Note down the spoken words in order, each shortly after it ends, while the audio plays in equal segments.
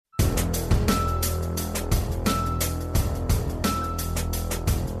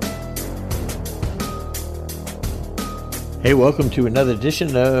Hey, welcome to another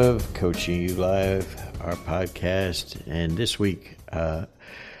edition of Coaching You Live, our podcast. And this week, a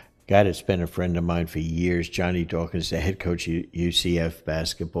guy that's been a friend of mine for years, Johnny Dawkins, the head coach of UCF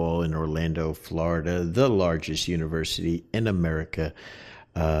basketball in Orlando, Florida, the largest university in America,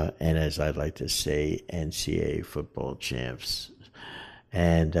 and as I'd like to say, NCAA football champs.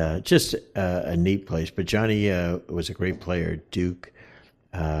 And just a neat place. But Johnny was a great player at Duke.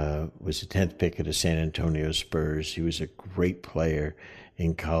 Was the 10th pick of the San Antonio Spurs. He was a great player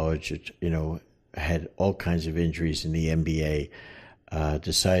in college, had all kinds of injuries in the NBA.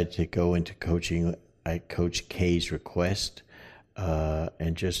 Decided to go into coaching at Coach K's request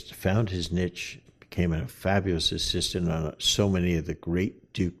and just found his niche, became a fabulous assistant on so many of the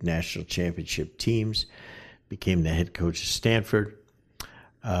great Duke national championship teams, became the head coach of Stanford,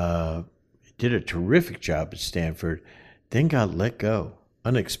 did a terrific job at Stanford, then got let go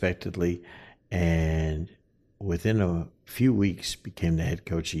unexpectedly, and within a few weeks became the head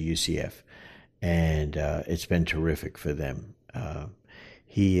coach of UCF, and it's been terrific for them.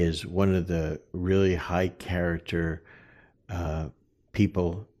 He is one of the really high character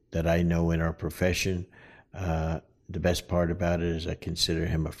people that I know in our profession. The best part about it is I consider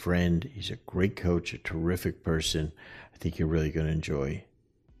him a friend. He's a great coach, a terrific person. I think you're really going to enjoy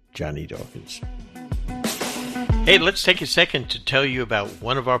Johnny Dawkins. Hey, let's take a second to tell you about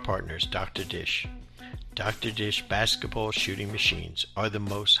one of our partners, Dr. Dish. Dr. Dish basketball shooting machines are the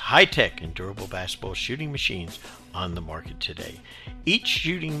most high-tech and durable basketball shooting machines on the market today. Each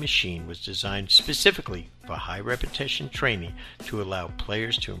shooting machine was designed specifically for high repetition training to allow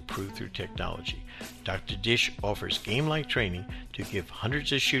players to improve through technology. Dr. Dish offers game-like training to give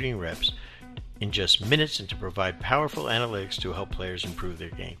hundreds of shooting reps in just minutes and to provide powerful analytics to help players improve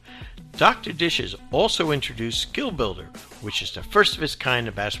their game. Dr. Dish has also introduced Skill Builder, which is the first of its kind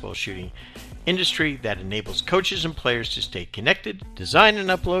in basketball shooting industry that enables coaches and players to stay connected, design and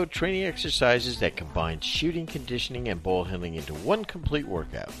upload training exercises that combine shooting, conditioning, and ball handling into one complete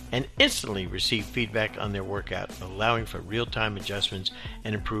workout, and instantly receive feedback on their workout, allowing for real-time adjustments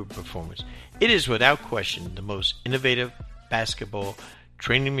and improved performance. It is without question the most innovative basketball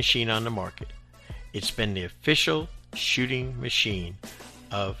training machine on the market. It's been the official shooting machine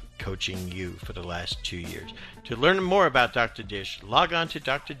of Coaching You for the last 2 years. To learn more about Dr. Dish, log on to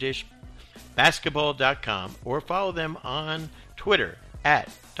drdishbasketball.com or follow them on Twitter at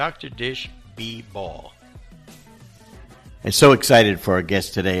drdishbball. I'm so excited for our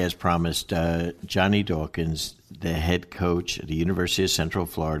guest today, as promised, Johnny Dawkins, the head coach at the University of Central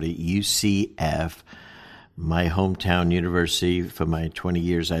Florida, UCF, my hometown university. For my 20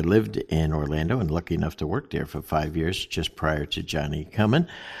 years, I lived in Orlando and lucky enough to work there for 5 years just prior to Johnny coming.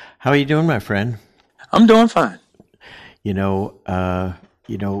 How are you doing, my friend? I'm doing fine. When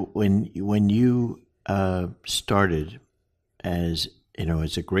you started as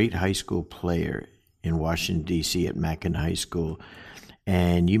a great high school player in Washington, D.C. at Mackin High School,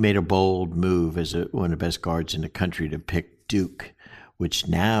 and you made a bold move as one of the best guards in the country to pick Duke, which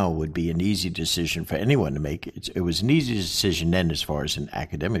now would be an easy decision for anyone to make. It was an easy decision then as far as an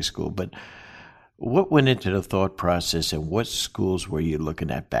academic school, but what went into the thought process and what schools were you looking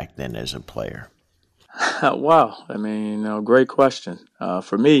at back then as a player? Wow. Great question.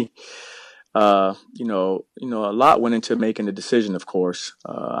 For me, a lot went into making the decision, of course.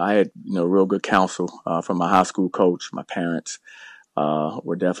 I had, real good counsel from my high school coach. My parents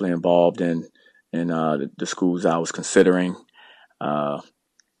were definitely involved in the schools I was considering.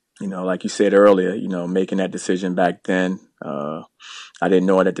 Like you said earlier, making that decision back then, I didn't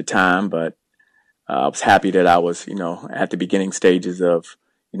know it at the time, but I was happy that I was, at the beginning stages of,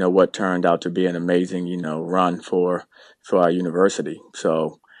 what turned out to be an amazing, run for our university.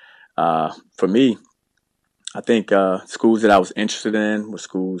 So, for me, I think, schools that I was interested in were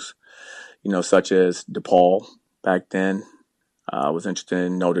schools, such as DePaul back then. I was interested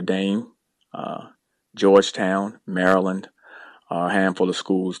in Notre Dame, Georgetown, Maryland. A handful of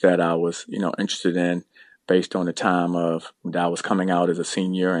schools that I was, interested in based on the time of that I was coming out as a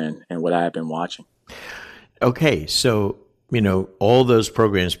senior and what I had been watching. Okay, so, all those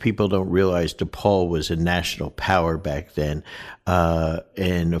programs, people don't realize DePaul was a national power back then.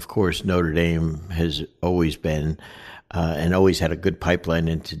 And, of course, Notre Dame has always been and always had a good pipeline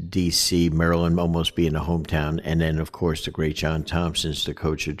into D.C., Maryland almost being a hometown. And then, of course, the great John Thompson's the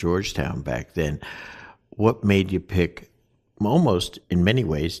coach of Georgetown back then. What made you pick almost, in many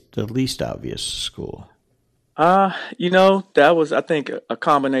ways, the least obvious school? That was, I think, a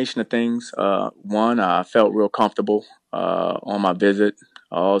combination of things. One, I felt real comfortable on my visit.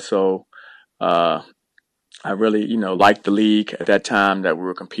 Also, I really, liked the league at that time that we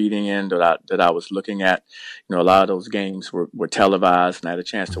were competing in, that I was looking at. A lot of those games were televised, and I had a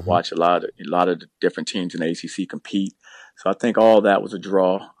chance to Hmm. watch a lot of the different teams in the ACC compete. So I think all that was a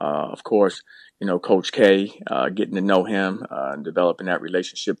draw. Of course, Coach K, getting to know him, and developing that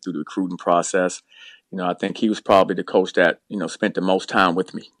relationship through the recruiting process. I think he was probably the coach that spent the most time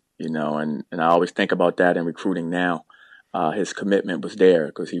with me. And I always think about that in recruiting now. His commitment was there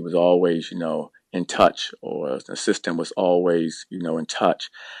because he was always, in touch, or the assistant was always, in touch.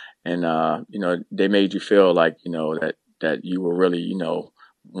 And, they made you feel like, that you were really,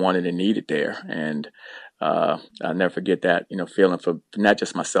 wanted and needed there. And I'll never forget that, feeling for not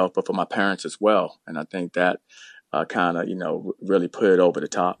just myself, but for my parents as well. And I think that kind of, really put it over the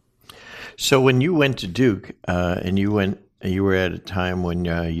top. So when you went to Duke, and you were at a time when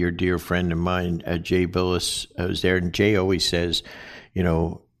your dear friend of mine, Jay Billis, was there, and Jay always says,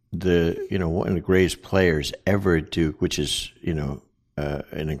 one of the greatest players ever at Duke, which is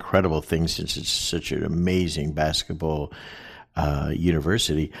an incredible thing since it's such an amazing basketball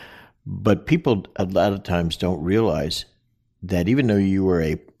university. But people a lot of times don't realize that even though you were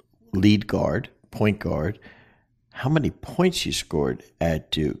a lead guard, point guard, how many points you scored at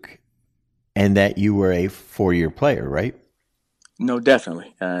Duke, and that you were a 4-year player, right? No,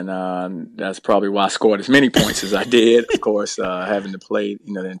 definitely, and that's probably why I scored as many points as I did. Of course, having to play,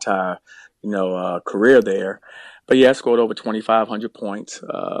 the entire, career there. But yeah, I scored over 2,500 points.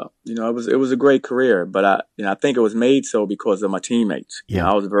 It was a great career, but I think it was made so because of my teammates. Yeah.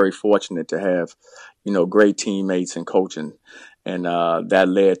 I was very fortunate to have, great teammates and coaching, and that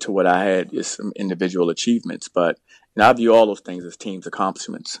led to what I had is some individual achievements. But I view all those things as teams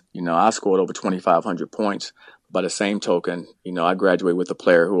accomplishments. I scored over 2,500 points. By the same token, I graduated with a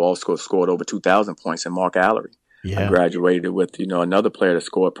player who also scored over 2,000 points in Mark Allery. I Yeah. graduated with, another player that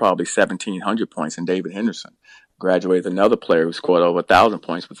scored probably 1,700 points in David Henderson. Graduated with another player who scored over 1,000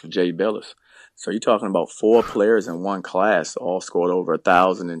 points, which was Jay Billis. So you're talking about 4 players in one class all scored over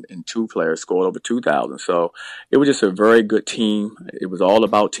 1,000, and 2 players scored over 2,000. So it was just a very good team. It was all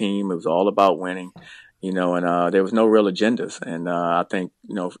about team. It was all about winning. And there was no real agendas. And I think,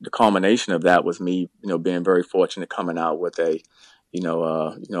 the culmination of that was me, being very fortunate coming out with a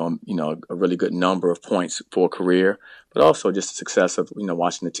really good number of points for a career, but also just the success of,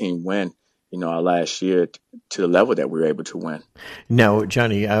 watching the team win, our last year to the level that we were able to win. Now,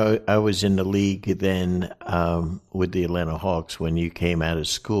 Johnny, I was in the league then with the Atlanta Hawks when you came out of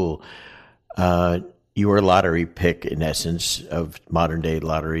school. You were a lottery pick, in essence, of modern-day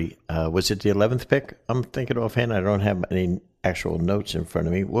lottery. Was it the 11th pick? I'm thinking offhand. I don't have any actual notes in front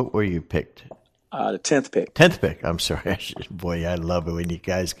of me. What were you picked? The 10th pick. 10th pick. I'm sorry. Boy, I love it when you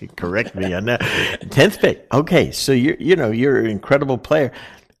guys can correct me on that. 10th pick. Okay, so you're an incredible player.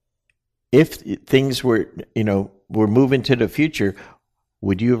 If things were moving to the future,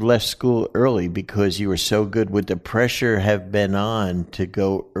 would you have left school early because you were so good? Would the pressure have been on to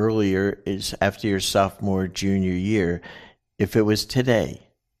go earlier is after your sophomore, junior year if it was today?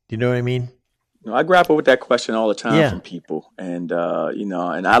 Do you know what I mean? I grapple with that question all the time from people. And,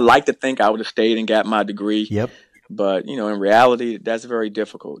 and I like to think I would have stayed and got my degree. Yep. But, in reality, that's very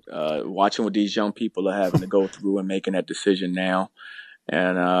difficult. Watching what these young people are having to go through and making that decision now.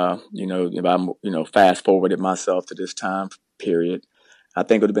 And, if I'm, fast forwarded myself to this time period, I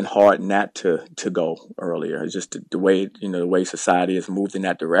think it would have been hard not to go earlier. It's just the way society has moved in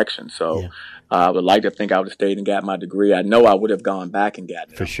that direction. So I would like to think I would have stayed and got my degree. I know I would have gone back and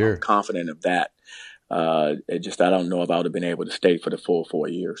gotten it. For sure. I'm confident of that. I don't know if I would have been able to stay for the full 4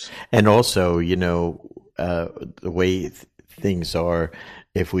 years. And also, the way things are,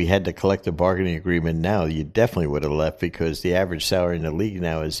 if we had the collective bargaining agreement now, you definitely would have left because the average salary in the league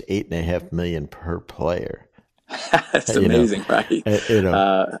now is $8.5 million per player. That's amazing, right?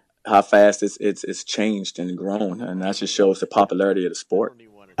 How fast it's changed and grown, and that just shows the popularity of the sport.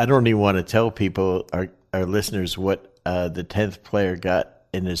 I don't even want to tell people, our listeners, what the 10th player got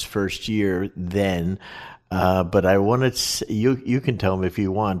in his first year then, but I wanted to, you can tell them if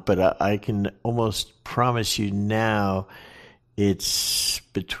you want, but I can almost promise you now it's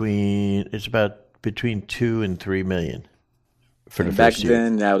about between 2 and 3 million for the back first year.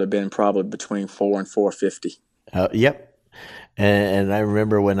 Then that would have been probably between 4 and 450. Yep. And I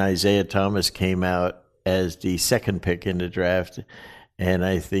remember when Isaiah Thomas came out as the second pick in the draft, and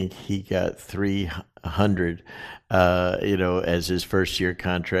I think he got 300, as his first year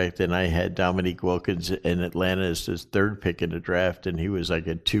contract. And I had Dominique Wilkins in Atlanta as his third pick in the draft, and he was like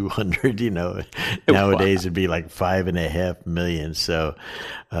at 200. Nowadays it'd be like $5.5 million. So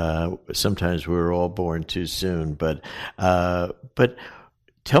sometimes we were all born too soon. But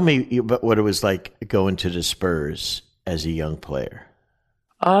Tell me about what it was like going to the Spurs as a young player.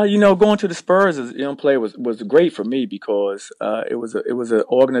 Going to the Spurs as a young player was great for me because it was an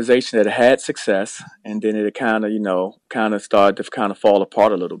organization that had success, and then it kind of started to kind of fall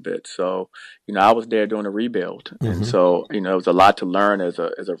apart a little bit. So I was there during the rebuild, and Hmm. so it was a lot to learn as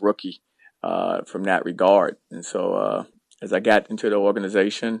a rookie from that regard. And so as I got into the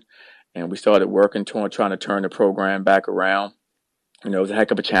organization, and we started working toward trying to turn the program back around, it was a heck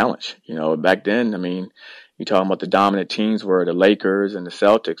of a challenge. Back then, I mean, you're talking about the dominant teams were the Lakers and the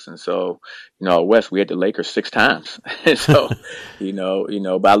Celtics. And so, out West, we had the Lakers 6 times. And so,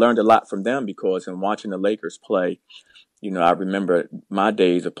 but I learned a lot from them because in watching the Lakers play, I remember my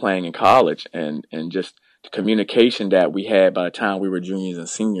days of playing in college and just the communication that we had by the time we were juniors and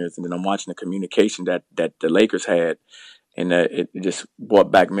seniors. And then I'm watching the communication that the Lakers had, and it just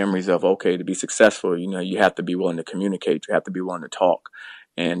brought back memories of, okay, to be successful, you have to be willing to communicate, you have to be willing to talk,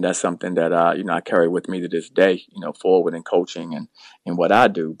 and that's something that I carry with me to this day, forward in coaching and what I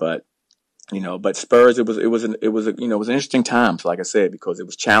do. But Spurs, it was an interesting time, so like I said, because it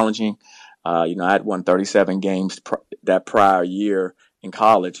was challenging. I had won 37 games that prior year in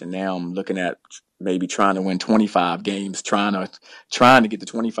college, and now I'm looking at maybe trying to win 25 games, trying to get to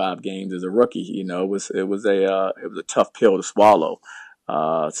 25 games as a rookie. It was a tough pill to swallow.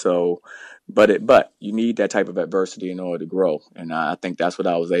 So, but you need that type of adversity in order to grow, and I think that's what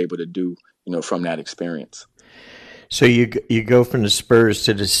I was able to do, from that experience. So you go from the Spurs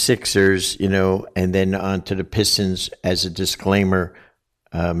to the Sixers, and then on to the Pistons. As a disclaimer,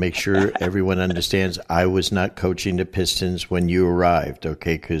 make sure everyone understands I was not coaching the Pistons when you arrived,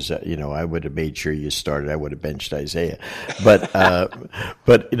 okay? Because I would have made sure you started. I would have benched Isaiah, but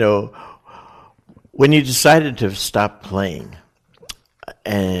when you decided to stop playing,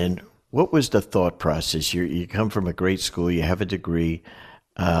 and what was the thought process? You come from a great school, you have a degree,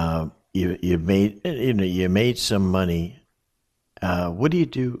 you made some money. What do you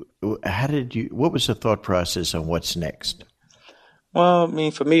do? What was the thought process on what's next? Well, I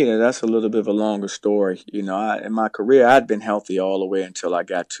mean, for me, that's a little bit of a longer story. In my career, I'd been healthy all the way until I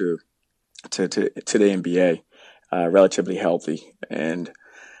got to the NBA, relatively healthy. And,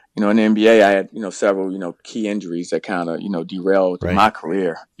 in the NBA, I had, several, key injuries that kind of, derailed Right. my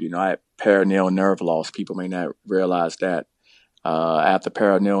career. I had peroneal nerve loss. People may not realize that. After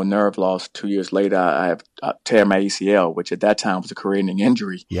peroneal nerve loss, 2 years later, I have tear my ACL, which at that time was a career-ending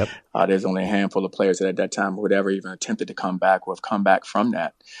injury. Yep. There's only a handful of players that at that time would ever even attempted to come back or have come back from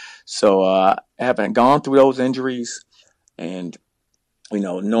that. So having gone through those injuries and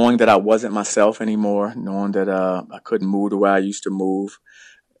knowing that I wasn't myself anymore, knowing that I couldn't move the way I used to move,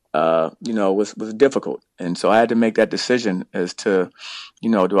 was difficult. And so I had to make that decision as to,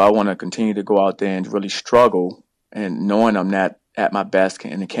 do I want to continue to go out there and really struggle, and knowing I'm not at my best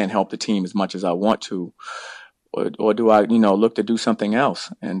and can't help the team as much as I want to, or do I, look to do something else?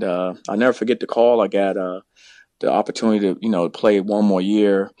 And I'll never forget the call. I got the opportunity to, play one more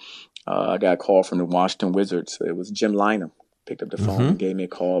year. I got a call from the Washington Wizards. It was Jim Lynam. Picked up the phone Mm-hmm. and gave me a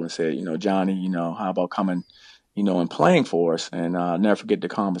call and said, Johnny, how about coming, and playing for us? And I'll never forget the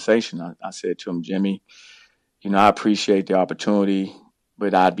conversation. I said to him, Jimmy, I appreciate the opportunity,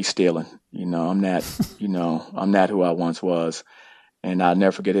 but I'd be stealing. I'm not who I once was. And I'll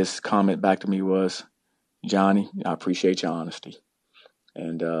never forget his comment back to me was, Johnny, I appreciate your honesty.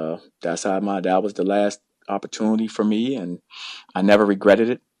 And that was the last opportunity for me, and I never regretted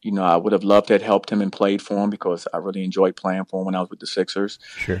it. I would have loved to have helped him and played for him because I really enjoyed playing for him when I was with the Sixers.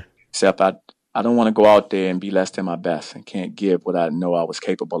 Sure. Except I don't want to go out there and be less than my best and can't give what I know I was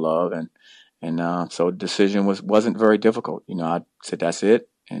capable of. And so the decision wasn't very difficult. I said that's it,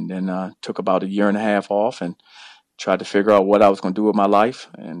 and then took about a year and a half off and tried to figure out what I was going to do with my life.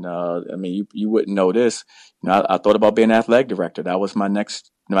 And I mean, you wouldn't know this. I thought about being an athletic director. That was my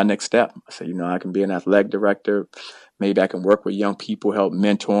next step. I said, I can be an athletic director. Maybe I can work with young people, help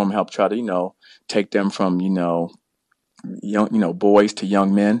mentor them, help try to, take them from, young, boys to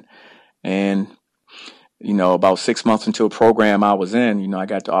young men. And, about 6 months into a program I was in, I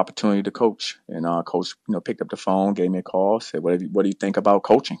got the opportunity to coach. And coach, picked up the phone, gave me a call, said, what do you think about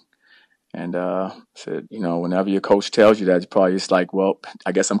coaching? And said, whenever your coach tells you that, it's probably just like, well,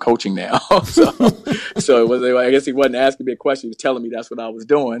 I guess I'm coaching now. so it was. I guess he wasn't asking me a question; he was telling me that's what I was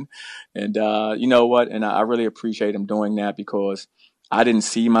doing. And you know what? And I really appreciate him doing that because I didn't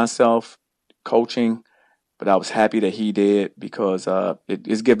see myself coaching, but I was happy that he did because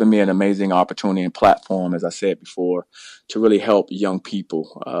it's given me an amazing opportunity and platform, as I said before, to really help young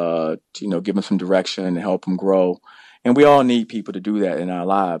people. To give them some direction and help them grow And we all need people to do that in our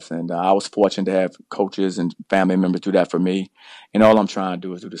lives. And I was fortunate to have coaches and family members do that for me. And all I'm trying to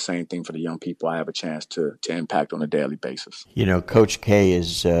do is do the same thing for the young people I have a chance to impact on a daily basis. Coach K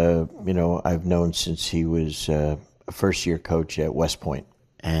is, I've known since he was a first-year coach at West Point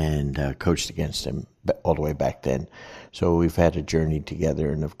and coached against him all the way back then. So we've had a journey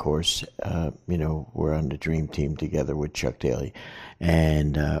together, and of course, we're on the dream team together with Chuck Daly,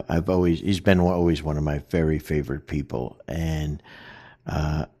 and he's been always one of my very favorite people, and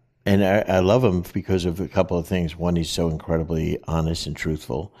I love him because of a couple of things. One, he's so incredibly honest and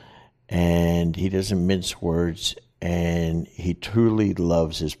truthful, and he doesn't mince words, and he truly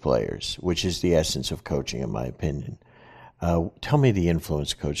loves his players, which is the essence of coaching, in my opinion. Tell me the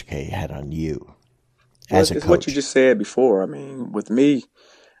influence Coach K had on you as a coach. It's what you just said before. I mean, with me,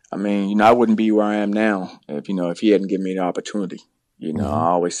 I wouldn't be where I am now if he hadn't given me the opportunity. I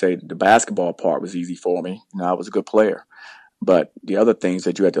always say the basketball part was easy for me. I was a good player. But the other things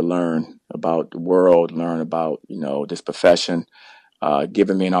that you had to learn about the world, learn about, this profession,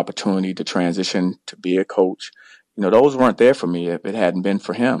 giving me an opportunity to transition to be a coach, those weren't there for me if it hadn't been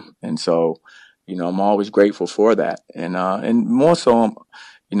for him. And so, I'm always grateful for that. And more so,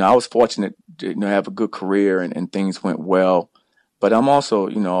 I was fortunate to have a good career and things went well. But I'm also,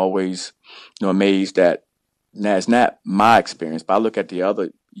 always, amazed that that's not my experience, but I look at the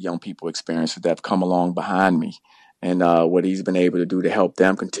other young people experiences that have come along behind me and what he's been able to do to help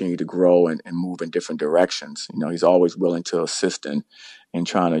them continue to grow and move in different directions. He's always willing to assist and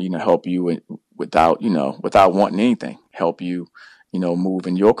trying to, help you without wanting anything, help you, move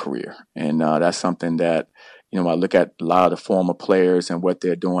in your career. And that's something that, I look at a lot of the former players and what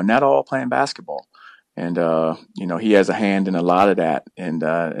they're doing, not all playing basketball. And, he has a hand in a lot of that. And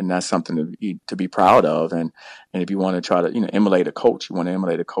that's something to be proud of. And if you want to try to, emulate a coach, you want to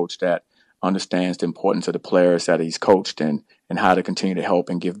emulate a coach that understands the importance of the players that he's coached and how to continue to help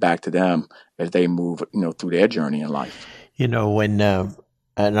and give back to them as they move, through their journey in life. When, and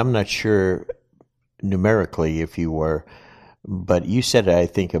I'm not sure numerically if you were, but you said, I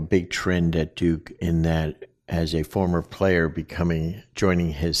think, a big trend at Duke in that as a former player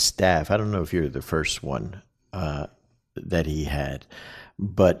joining his staff. I don't know if you're the first one that he had,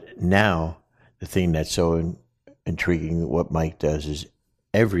 but now the thing that's so intriguing, what Mike does is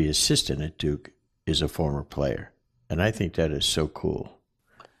every assistant at Duke is a former player. And I think that is so cool.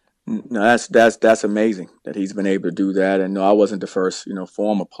 No, that's amazing that he's been able to do that. And no, I wasn't the first,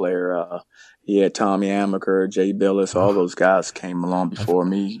 former player. He had Tommy Amaker, Jay Billis, all those guys came along before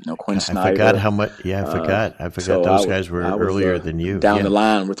me. Quinn Snyder. I forgot how much. Yeah, I forgot so those guys were earlier than you. Down the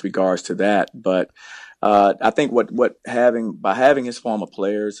line with regards to that, but I think by having his former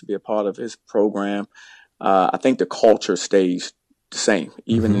players to be a part of his program, I think the culture stays the same,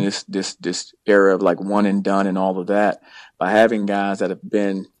 even in this era of like one and done and all of that. By having guys that have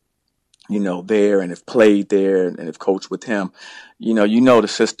been there and have played there and have coached with him, you know the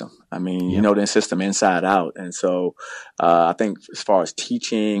system. You know the system inside out. And so I think as far as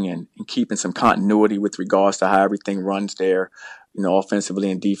teaching and keeping some continuity with regards to how everything runs there,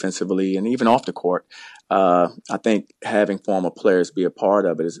 offensively and defensively and even off the court, I think having former players be a part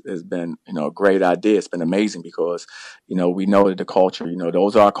of it has been, a great idea. It's been amazing because, we know that the culture,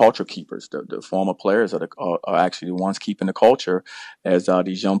 those are our culture keepers. The former players are actually the ones keeping the culture as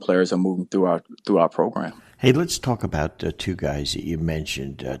these young players are moving through our program. Hey, let's talk about two guys that you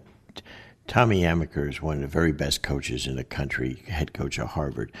mentioned. Tommy Amaker is one of the very best coaches in the country, head coach of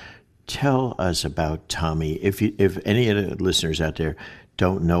Harvard. Tell us about Tommy. If any of the listeners out there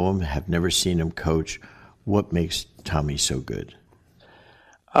don't know him, have never seen him coach, what makes Tommy so good?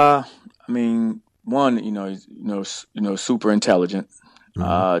 One, he's super intelligent.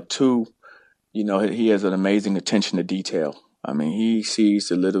 Mm-hmm. Two, he has an amazing attention to detail. He sees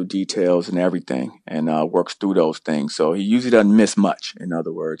the little details in everything and works through those things. So he usually doesn't miss much. In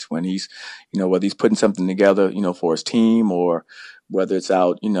other words, when he's, whether he's putting something together, for his team or whether it's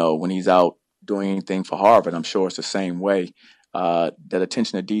out, when he's out doing anything for Harvard, I'm sure it's the same way. That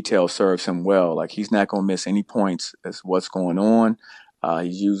attention to detail serves him well. Like he's not going to miss any points as what's going on.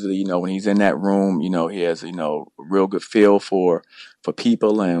 He's usually, when he's in that room, he has, a real good feel for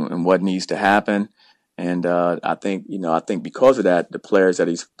people and what needs to happen. And I think because of that, the players that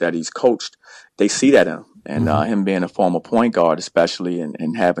he's coached, they see that in him. And him being a former point guard, especially,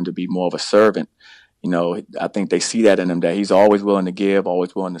 and having to be more of a servant, I think they see that in him, that he's always willing to give,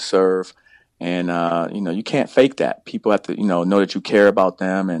 always willing to serve. And, you can't fake that. People have to, know that you care about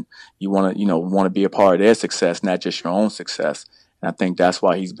them and you want to be a part of their success, not just your own success. And I think that's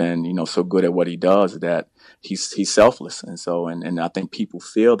why he's been, so good at what he does, that he's selfless. And so, and I think people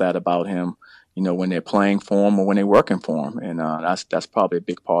feel that about him, when they're playing for him or when they're working for him. And that's probably a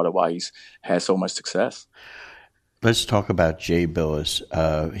big part of why he's had so much success. Let's talk about Jay Bilas.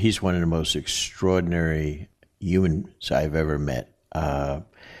 He's one of the most extraordinary humans I've ever met.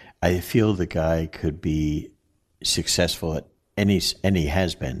 I feel the guy could be successful at and he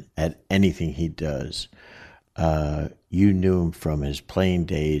has been at anything he does. You knew him from his playing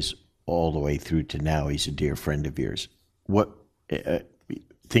days all the way through to now. He's a dear friend of yours. What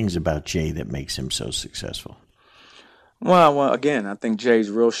things about Jay that makes him so successful? Well, again, I think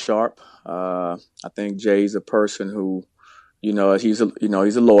Jay's real sharp. I think Jay's a person who, he's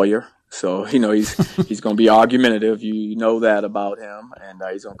a lawyer. So, he's going to be argumentative. You know that about him. And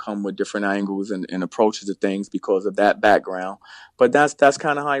he's going to come with different angles and approaches to things because of that background. But that's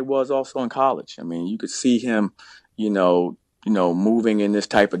kind of how he was also in college. I mean, you could see him, moving in this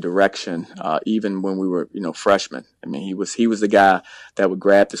type of direction, even when we were, freshmen. I mean, he was the guy that would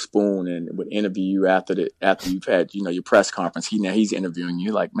grab the spoon and would interview you after you've had, your press conference. He's interviewing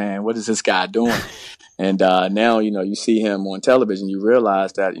you like, man, what is this guy doing? And now, you see him on television, you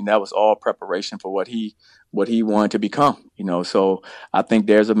realize that that was all preparation for what he wanted to become. So I think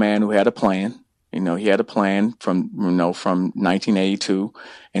there's a man who had a plan. He had a plan from 1982,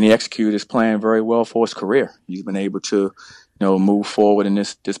 and he executed his plan very well for his career. He's been able to, move forward in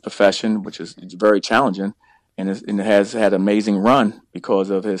this profession, which is very challenging, and it has had an amazing run because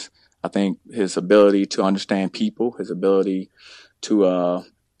of his ability to understand people, his ability to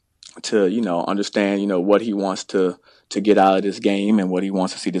understand, what he wants to get out of this game and what he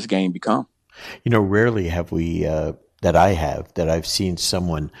wants to see this game become. Rarely have we, that I've seen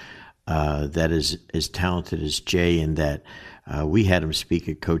someone that is as talented as Jay, and that we had him speak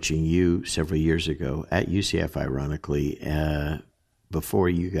at Coaching U several years ago at UCF, ironically, before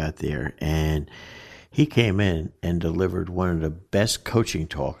you got there. And he came in and delivered one of the best coaching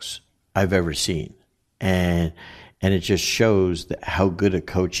talks I've ever seen. And it just shows how good a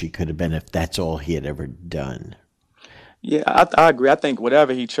coach he could have been if that's all he had ever done. Yeah, I agree. I think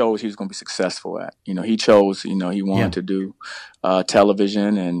whatever he chose, he was going to be successful at. He chose, he wanted to do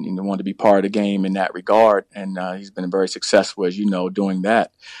television and wanted to be part of the game in that regard. And he's been very successful, as doing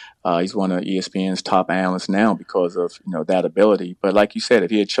that. He's one of ESPN's top analysts now because of, that ability. But like you said, if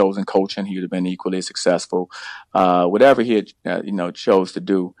he had chosen coaching, he would have been equally successful. Whatever he had, chose to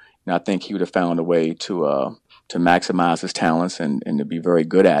do, I think he would have found a way to maximize his talents and to be very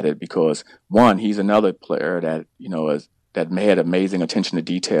good at it because, one, he's another player that, that had amazing attention to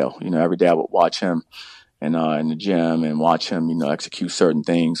detail. Every day I would watch him in the gym and watch him, execute certain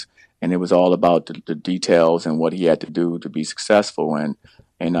things. And it was all about the details and what he had to do to be successful. And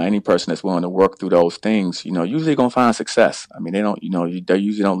any person that's willing to work through those things, usually going to find success. I mean, they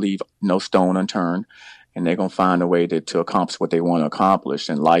usually don't leave no stone unturned, and they're going to find a way to accomplish what they want to accomplish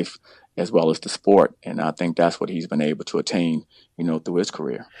in life as well as the sport. And I think that's what he's been able to attain, through his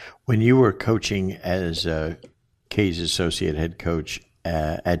career. When you were coaching as K's associate head coach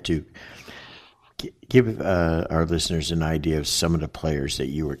at Duke, give our listeners an idea of some of the players that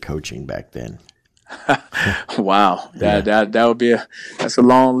you were coaching back then. Wow, that would be that's a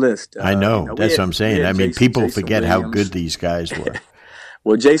long list. I know, that's what I'm saying. I mean, people forget how good these guys were.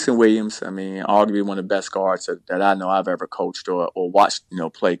 Well, Jason Williams, I mean, arguably one of the best guards that I know I've ever coached or watched,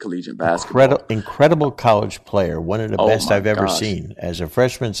 play collegiate basketball. Incredible college player, one of the best I've ever seen. As a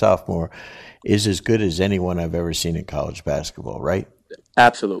freshman, sophomore, is as good as anyone I've ever seen in college basketball, right?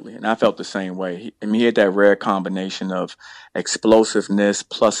 Absolutely, and I felt the same way. He had that rare combination of explosiveness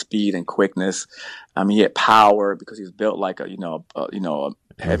plus speed and quickness. I mean, he had power because he was built like a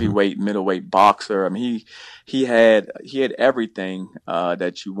heavyweight, middleweight boxer. I mean, he had everything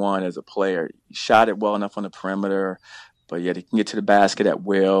that you want as a player. He shot it well enough on the perimeter, but yet he can get to the basket at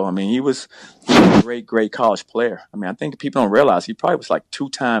will. I mean, he was a great college player. I mean, I think people don't realize he probably was like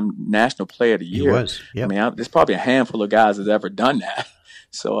 2-time National Player of the Year. He was. Yep. I mean, there's probably a handful of guys that's ever done that.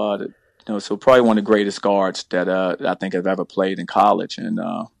 So, so probably one of the greatest guards that I think I've ever played in college, and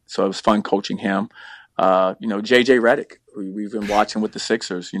so it was fun coaching him. JJ Redick, who we've been watching with the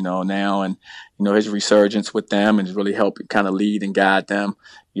Sixers, now, and his resurgence with them, and has really helped kind of lead and guide them,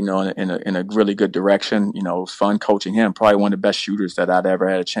 in a really good direction. It was fun coaching him. Probably one of the best shooters that I'd ever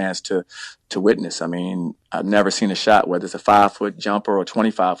had a chance to witness. I mean, I've never seen a shot, whether it's a 5-foot jumper or a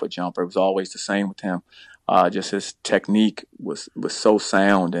 25-foot jumper. It was always the same with him. Just his technique was so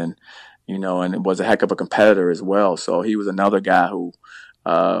sound, and and it was a heck of a competitor as well. So he was another guy who,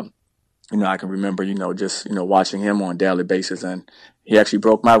 I can remember, just watching him on a daily basis, and he actually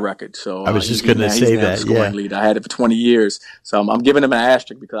broke my record. So I was just going to say that. Scoring lead. I had it for 20 years, so I'm giving him an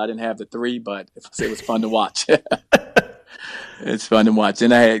asterisk because I didn't have the 3, but it was fun to watch. It's fun to watch.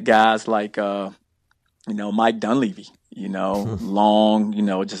 And I had guys like Mike Dunleavy,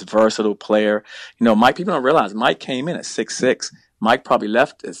 long, just versatile player. Mike, people don't realize Mike came in at 6'6". Mike probably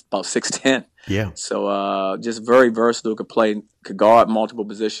left as about 6'10". Yeah. So just very versatile, could guard multiple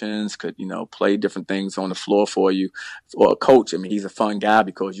positions, could, play different things on the floor for you. For a coach, I mean, he's a fun guy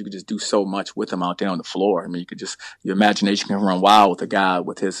because you could just do so much with him out there on the floor. I mean, your imagination can run wild with a guy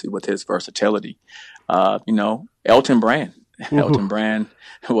with his versatility. Elton Brand. Ooh. Elton Brand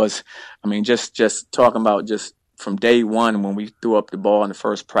was, I mean, just talking about just from day one when we threw up the ball in the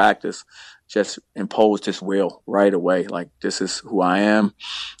first practice, just imposed his will right away. Like, this is who I am.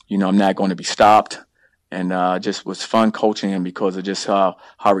 I'm not going to be stopped. And just was fun coaching him because of just how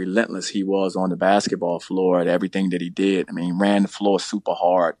relentless he was on the basketball floor at everything that he did. I mean, he ran the floor super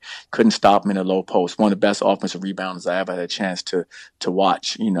hard, couldn't stop him in the low post. One of the best offensive rebounders I ever had a chance to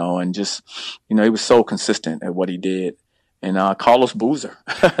watch, and just, he was so consistent at what he did. And Carlos Boozer,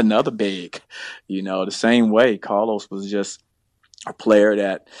 another big, the same way. Carlos was just a player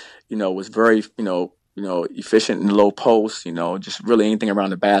that, was very, efficient in the low post, just really anything around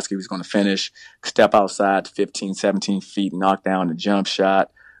the basket he was going to finish, step outside 15, 17 feet, knock down the jump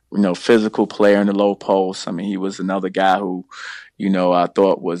shot, physical player in the low post. I mean, he was another guy who, I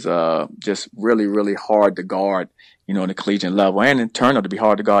thought was just really, really hard to guard, in the collegiate level, and it turned out to be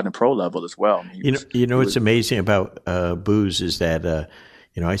hard to guard in the pro level as well. I mean, what's amazing about Booz is that,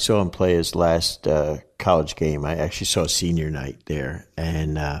 I saw him play his last college game. I actually saw senior night there,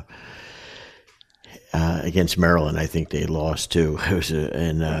 and against Maryland, I think they lost too. It was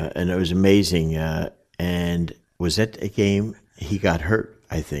and it was amazing. And was that a game he got hurt?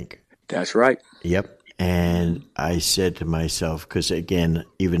 I think that's right. Yep. And I said to myself, because again,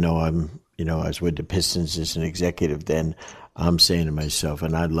 even though I was with the Pistons as an executive then, I'm saying to myself,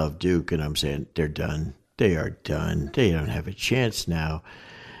 and I love Duke, and I'm saying, they're done. They are done. They don't have a chance now.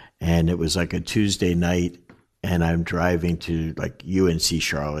 And it was like a Tuesday night, and I'm driving to like UNC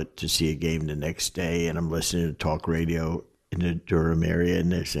Charlotte to see a game the next day, and I'm listening to talk radio in the Durham area,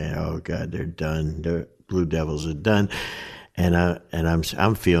 and they're saying, oh, God, they're done. The Blue Devils are done. And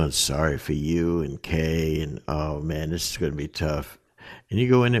I'm feeling sorry for you and Kay, and oh, man, this is going to be tough. And you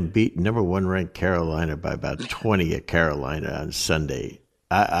go in and beat number 1 ranked Carolina by about 20 at Carolina on Sunday.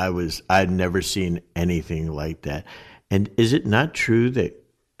 I'd never seen anything like that. And is it not true that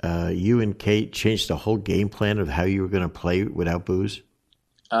you and Kate changed the whole game plan of how you were going to play without Booz?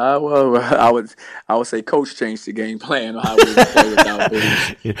 Well, I would say Coach changed the game plan on how we would play without Booz.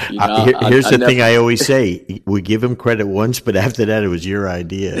 Here's the thing I always say: we give him credit once, but after that, it was your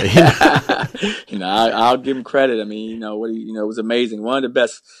idea. I'll give him credit. I mean, it was amazing. One of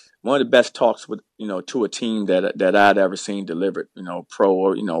the best talks with to a team that I'd ever seen delivered. Pro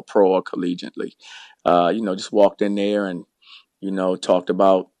or collegiately. Just walked in there and talked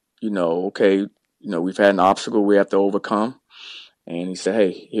about okay, we've had an obstacle we have to overcome. And he said,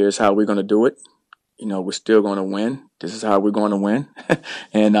 hey, here's how we're going to do it. We're still going to win. This is how we're going to win.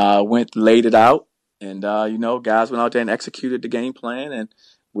 And laid it out. And, guys went out there and executed the game plan. And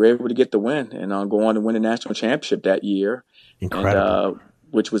we were able to get the win and go on to win the national championship that year. Incredible.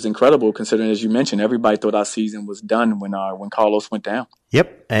 Which was incredible considering, as you mentioned, everybody thought our season was done when Carlos went down.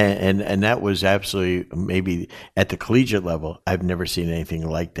 Yep. And that was absolutely, maybe at the collegiate level, I've never seen anything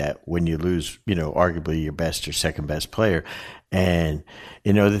like that when you lose, arguably your best or second best player. And,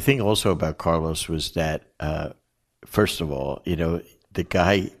 the thing also about Carlos was that, first of all, the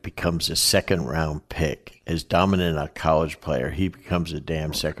guy becomes a second round pick. As dominant a college player, he becomes a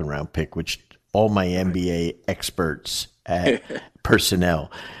damn second round pick, which all my NBA experts at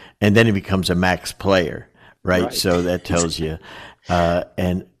personnel. And then he becomes a max player, right? So that tells you.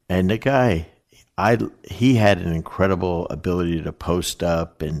 And the guy, he had an incredible ability to post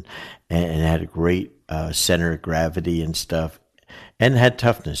up and had a great center of gravity and stuff, and had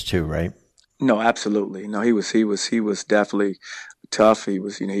toughness too, right? No, absolutely. No, he was definitely tough. He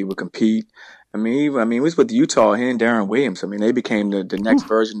was, he would compete. I mean, he was with Utah, he and Darren Williams. I mean, they became the next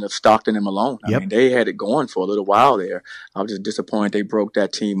version of Stockton and Malone. I mean, they had it going for a little while there. I was just disappointed they broke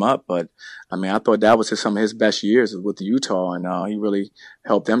that team up. But, I mean, I thought that was some of his best years with Utah. And he really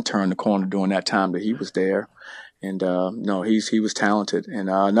helped them turn the corner during that time that he was there. And, he was talented. And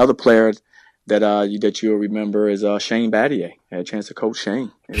another player that you'll remember is Shane Battier. I had a chance to coach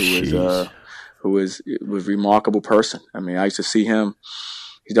Shane, who was a remarkable person. I mean, I used to see him.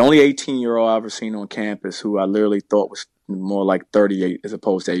 He's the only 18-year-old I've ever seen on campus who I literally thought was more like 38 as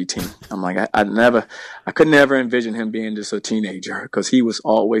opposed to 18. I'm like, I could never envision him being just a teenager because he was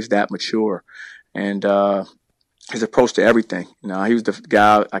always that mature. And his approach to everything. He was the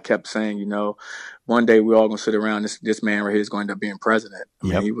guy I kept saying, one day we're all going to sit around. This man right here is going to end up being president. I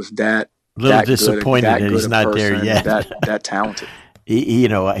mean, he was that a little disappointed that that he's not there yet. that talented.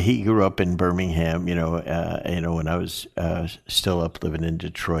 He grew up in Birmingham. When I was still up living in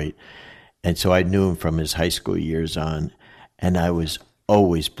Detroit, and so I knew him from his high school years on, and I was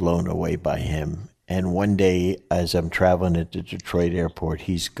always blown away by him. And one day, as I'm traveling at the Detroit airport,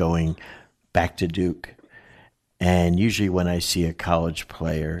 he's going back to Duke. And usually when I see a college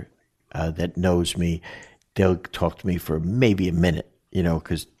player that knows me, they'll talk to me for maybe a minute,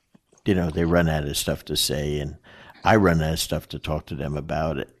 because, they run out of stuff to say. And I run out of stuff to talk to them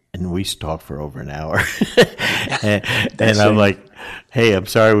about it. And we talk for over an hour. and I'm like, hey, I'm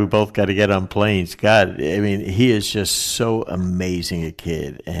sorry, we both got to get on planes. God, I mean, he is just so amazing a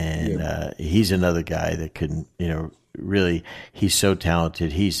kid. And he's another guy that can, really, he's so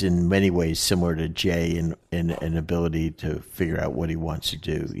talented. He's in many ways similar to Jay in an ability to figure out what he wants to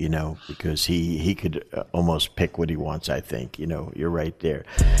do, because he could almost pick what he wants, I think. You're right there.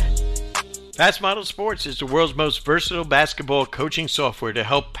 Fast Model Sports is the world's most versatile basketball coaching software to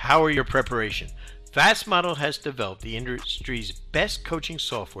help power your preparation. Fast Model has developed the industry's best coaching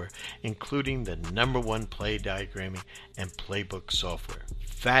software, including the #1 play diagramming and playbook software,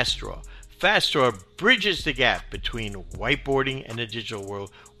 FastDraw. FastDraw bridges the gap between whiteboarding and the digital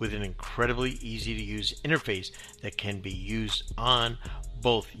world with an incredibly easy-to-use interface that can be used on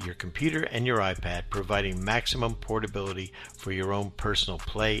both your computer and your iPad, providing maximum portability for your own personal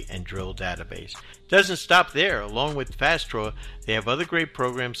play and drill database. Doesn't stop there. Along with FastDraw, they have other great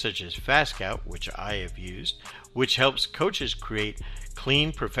programs such as FastScout, which I have used, which helps coaches create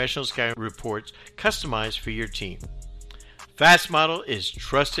clean professional scouting reports customized for your team. Fast Model is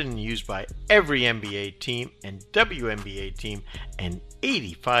trusted and used by every NBA team and WNBA team and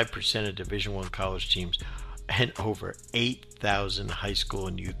 85% of Division I college teams and over 8,000 high school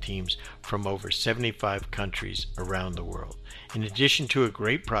and youth teams from over 75 countries around the world. In addition to a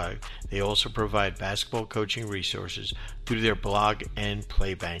great product, they also provide basketball coaching resources through their blog and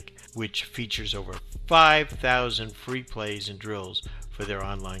Playbank, which features over 5,000 free plays and drills for their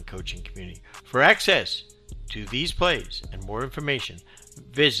online coaching community. For access to these plays and more information,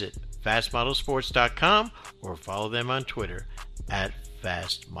 visit fastmodelsports.com or follow them on Twitter at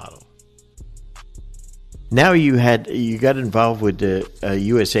FastModel. Now you got involved with the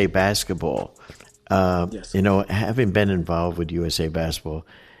USA Basketball. Yes. Having been involved with USA Basketball,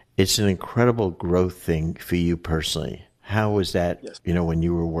 it's an incredible growth thing for you personally. How was that, Yes. When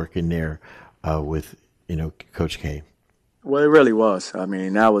you were working there with, Coach K? Well, it really was. I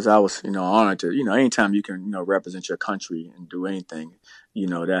mean, I was honored to, anytime you can, represent your country and do anything,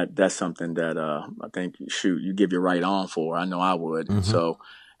 that's something that I think, you give your right on for. I know I would. Mm-hmm. And so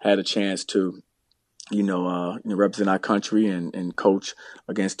had a chance to, represent our country and coach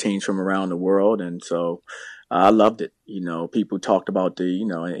against teams from around the world. And so I loved it. People talked about the,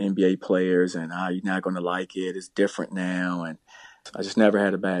 NBA players and how you're not going to like it. It's different now. And I just never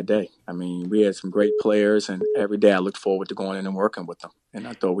had a bad day. I mean, we had some great players, and every day I looked forward to going in and working with them. And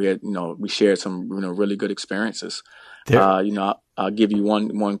I thought we had, we shared some, really good experiences. I'll give you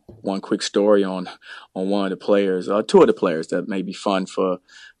one quick story on one of the players, two of the players that may be fun for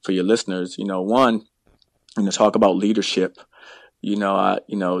your listeners. One, talk about leadership.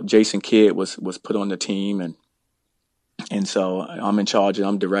 Jason Kidd was put on the team, and so I'm in charge, and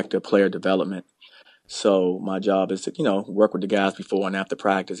I'm director of player development. So my job is to, work with the guys before and after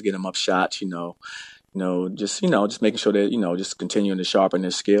practice, get them up shots, just making sure that, just continuing to sharpen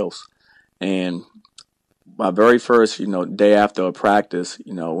their skills. And my very first, day after a practice,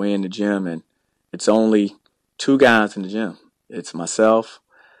 we're in the gym, and it's only two guys in the gym. It's myself.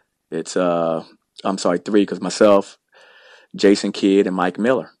 It's, three, because myself, Jason Kidd, and Mike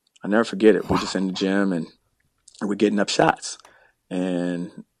Miller. I never forget it. We're just in the gym, and we're getting up shots.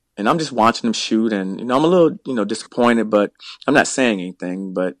 And I'm just watching them shoot, and, I'm a little, disappointed, but I'm not saying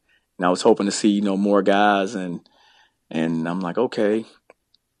anything. But I was hoping to see, more guys, and I'm like, okay,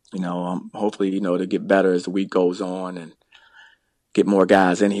 hopefully, to get better as the week goes on and get more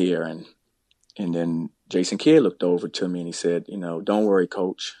guys in here. And then Jason Kidd looked over to me and he said, don't worry,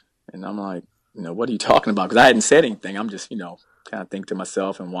 coach. And I'm like, what are you talking about? Because I hadn't said anything. I'm just, kind of thinking to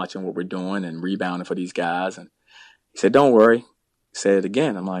myself and watching what we're doing and rebounding for these guys. And he said, don't worry. He said it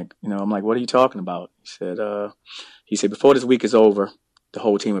again. I'm like, what are you talking about? He said, before this week is over, the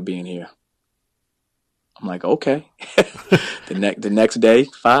whole team will be in here. I'm like, okay. The next day,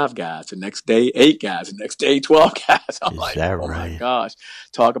 5 guys. The next day, 8 guys. The next day, 12 guys. I'm Is that right? My gosh.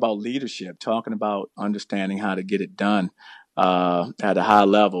 Talk about leadership, talking about understanding how to get it done. at a high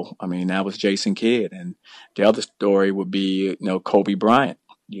level. I mean, that was Jason Kidd. And the other story would be, Kobe Bryant.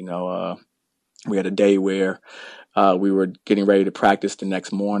 We had a day where we were getting ready to practice the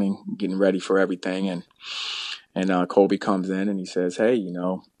next morning, getting ready for everything. And Kobe comes in and he says, "Hey,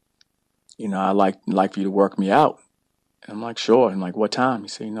 I'd like for you to work me out." And I'm like, "Sure." I'm like, "What time?" He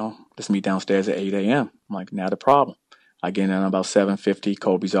said, "Let's meet downstairs at 8 a.m. I'm like, "Not a problem." I get in about 7:50.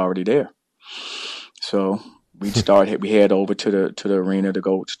 Kobe's already there. So we head over to the arena to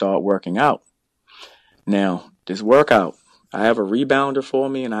go start working out. Now, this workout, I have a rebounder for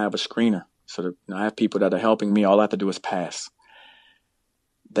me and I have a screener. So I have people that are helping me. All I have to do is pass.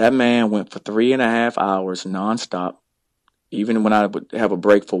 That man went for 3.5 hours nonstop. Even when I would have a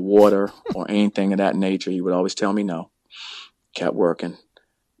break for water or anything of that nature, he would always tell me no. Kept working.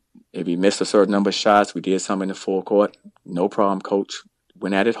 If he missed a certain number of shots, we did something in the full court. No problem, coach.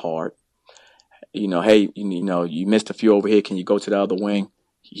 Went at it hard. Hey, you missed a few over here. Can you go to the other wing?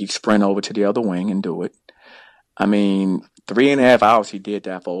 He'd sprint over to the other wing and do it. I mean, 3.5 hours he did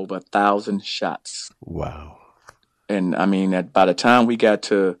that for over 1,000 shots. Wow. And I mean, by the time we got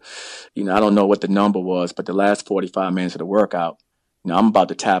to, I don't know what the number was, but the last 45 minutes of the workout, I'm about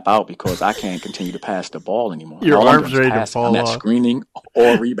to tap out because I can't continue to pass the ball anymore. Your arm's ready to fall off. I'm not screening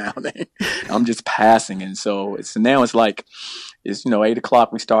or rebounding. I'm just passing. And so now it's like, 8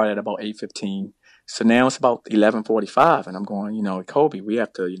 o'clock. We started at about 8:15. So now it's about 11:45, and I'm going, Kobe, we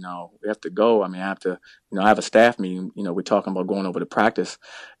have to go. I mean, I have to, I have a staff meeting. We're talking about going over to practice,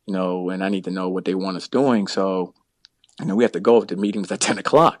 and I need to know what they want us doing. So, we have to go. The meeting was at 10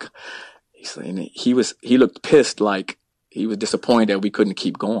 o'clock. He looked pissed, like he was disappointed that we couldn't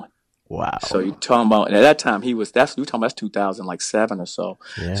keep going. Wow. So you're talking about, and at that time that's 2007 or so.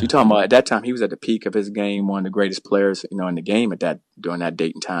 Yeah. So you're talking about at that time he was at the peak of his game, one of the greatest players, in the game during that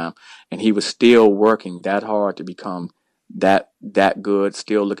date and time. And he was still working that hard to become that good,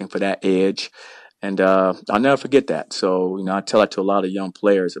 still looking for that edge. And I'll never forget that. So, I tell that to a lot of young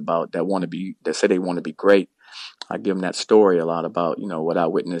players that say they want to be great. I give them that story a lot about, what I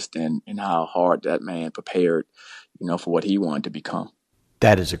witnessed and how hard that man prepared, for what he wanted to become.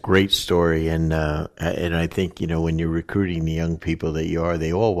 That is a great story, and I think, when you're recruiting the young people that you are,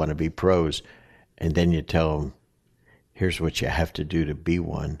 they all want to be pros, and then you tell them, here's what you have to do to be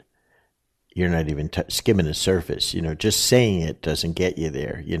one. You're not even skimming the surface. Just saying it doesn't get you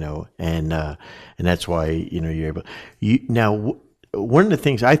there. And that's why you're able. Now, one of the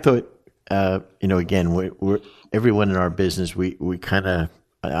things I thought, again, we're everyone in our business, we kind of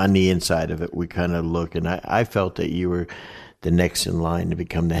on the inside of it, we kind of look, and I felt that you were the next in line to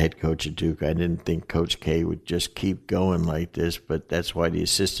become the head coach at Duke. I didn't think Coach K would just keep going like this, but that's why the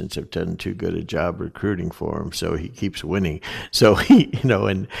assistants have done too good a job recruiting for him. So he keeps winning. So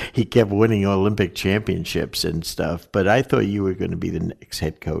and he kept winning Olympic championships and stuff. But I thought you were going to be the next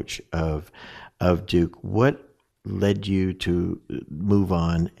head coach of Duke. What led you to move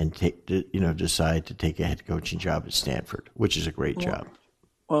on and decide to take a head coaching job at Stanford, which is a great job?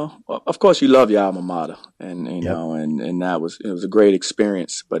 Well, of course, you love your alma mater, and and it was a great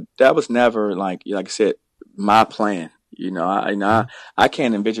experience. But that was never like I said, my plan. I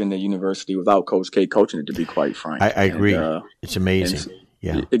can't envision the university without Coach K coaching it. To be quite frank, I agree. It's amazing.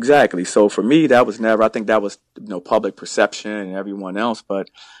 Yeah, exactly. So for me, that was never. I think that was public perception and everyone else, but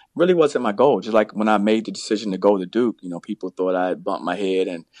really wasn't my goal. Just like when I made the decision to go to Duke, people thought I had bumped my head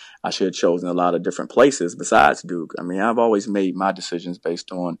and I should have chosen a lot of different places besides Duke. I mean, I've always made my decisions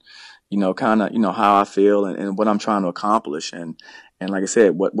based on, kind of, how I feel and what I'm trying to accomplish. And like I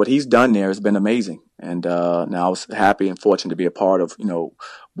said, what he's done there has been amazing. And now I was happy and fortunate to be a part of,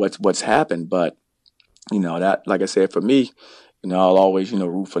 what's happened. But, that, like I said, for me, I'll always,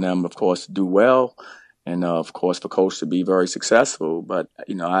 root for them, of course, to do well. And, of course, for Coach to be very successful. But,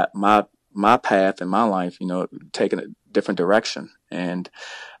 my path in my life, taking a different direction. And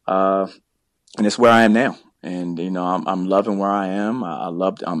it's where I am now. And, I'm loving where I am.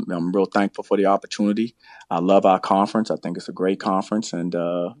 I'm real thankful for the opportunity. I love our conference. I think it's a great conference and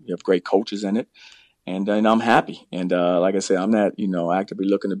you have great coaches in it. And I'm happy. And like I said, I'm not, actively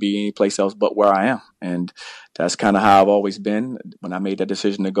looking to be any place else but where I am. And that's kind of how I've always been when I made that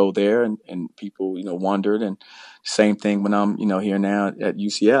decision to go there. And people, wondered. And same thing when I'm, here now at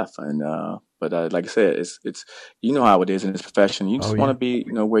UCF. And but like I said, it's how it is in this profession. You just want to be,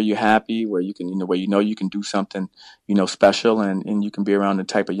 where you're happy, where you can, where you can do something, special, and you can be around the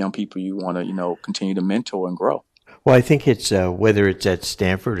type of young people you want to, continue to mentor and grow. Well, I think it's whether it's at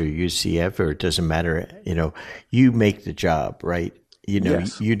Stanford or UCF or it doesn't matter. You make the job, right?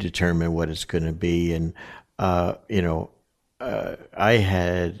 Yes. You determine what it's going to be. And I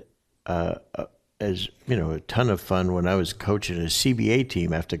had as a ton of fun when I was coaching a CBA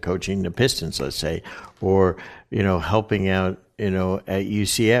team after coaching the Pistons, let's say, or helping out at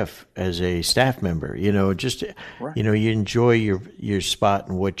UCF as a staff member. Just Right. you enjoy your spot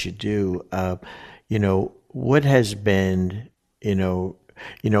and what you do. What has been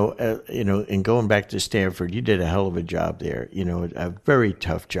and going back to Stanford, you did a hell of a job there. A very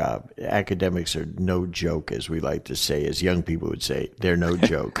tough job. Academics are no joke, as we like to say, as young people would say, they're no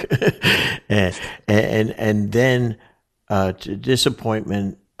joke. and then to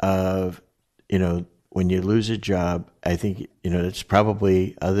disappointment of, when you lose a job, I think, it's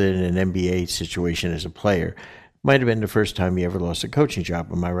probably, other than an NBA situation as a player, might have been the first time you ever lost a coaching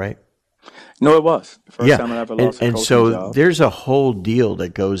job. Am I right? No, it was the first time I ever lost a and coaching so job. there's a whole deal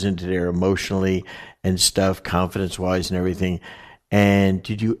that goes into there emotionally and stuff, confidence-wise and everything. And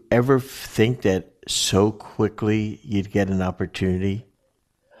did you ever think that so quickly you'd get an opportunity?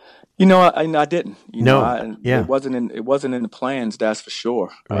 I didn't. No, yeah. It wasn't in the plans. That's for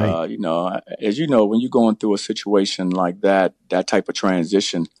sure. Right. As you know, when you're going through a situation like that type of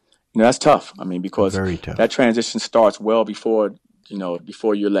transition, that's tough. I mean, because Very tough. that transition starts well before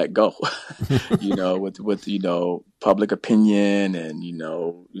you're let go. with public opinion and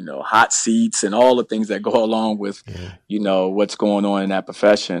hot seats and all the things that go along with what's going on in that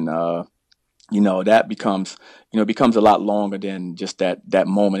profession. That becomes a lot longer than just that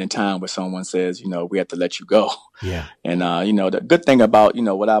moment in time where someone says, we have to let you go. Yeah. And, the good thing about,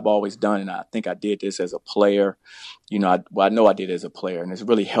 what I've always done, and I think I did this as a player, I know I did as a player, and it's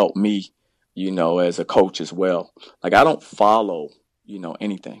really helped me, as a coach as well. Like, I don't follow,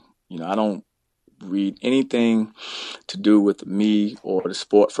 anything. I don't read anything to do with me or the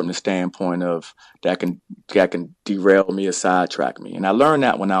sport from the standpoint of that can derail me or sidetrack me. And I learned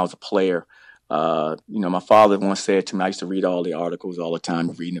that when I was a player. My father once said to me, I used to read all the articles all the time,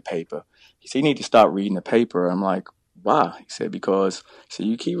 reading the paper. He said, you need to stop reading the paper. I'm like, why? He said, because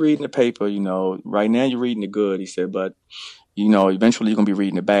you keep reading the paper, right now you're reading the good. He said, but, eventually you're going to be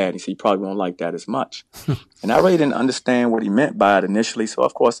reading the bad. He said, you probably won't like that as much. And I really didn't understand what he meant by it initially. So,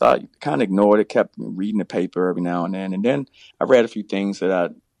 of course, I kind of ignored it, kept reading the paper every now and then. And then I read a few things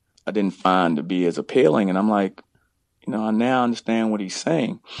that I didn't find to be as appealing. And I'm like, I now understand what he's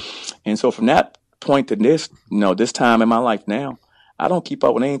saying. And so from that point to this time in my life now, I don't keep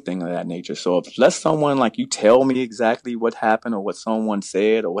up with anything of that nature. So if let someone like you tell me exactly what happened or what someone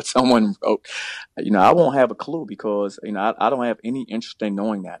said or what someone wrote, I won't have a clue because, I don't have any interest in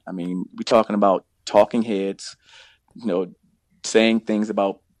knowing that. I mean, we're talking about talking heads, saying things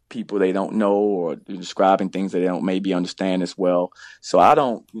about people they don't know or describing things that they don't maybe understand as well. So I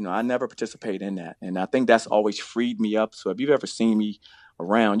don't, I never participate in that. And I think that's always freed me up. So if you've ever seen me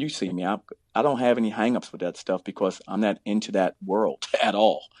around, you see me, I don't have any hangups with that stuff because I'm not into that world at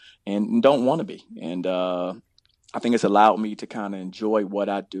all and don't want to be. And I think it's allowed me to kind of enjoy what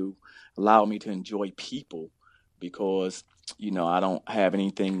I do, allowed me to enjoy people because, I don't have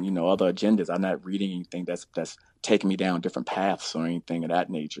anything, other agendas. I'm not reading anything that's taking me down different paths or anything of that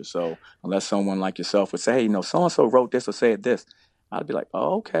nature. So unless someone like yourself would say, hey, so-and-so wrote this or said this, I'd be like,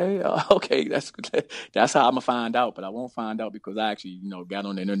 oh, okay, that's how I'm gonna find out. But I won't find out because I actually, got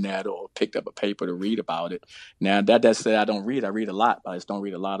on the internet or picked up a paper to read about it. Now that said, I don't read. I read a lot, but I just don't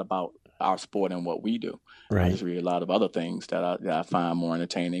read a lot about our sport and what we do. Right. I just read a lot of other things that I find more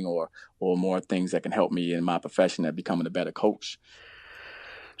entertaining or more things that can help me in my profession at becoming a better coach.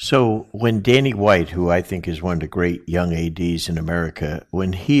 So when Danny White, who I think is one of the great young ADs in America,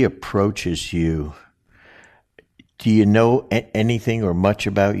 when he approaches you, do you know anything or much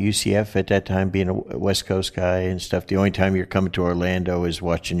about UCF at that time, being a West Coast guy and stuff? The only time you're coming to Orlando is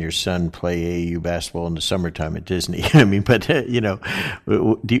watching your son play AAU basketball in the summertime at Disney. I mean, but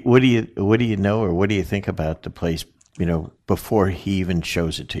what do you know or what do you think about the place? Before he even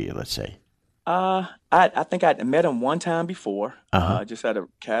shows it to you, let's say. I think I'd met him one time before. Just had a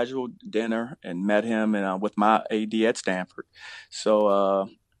casual dinner and met him and with my AD at Stanford. So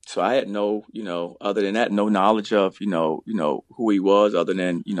I had no, other than that, no knowledge of, who he was other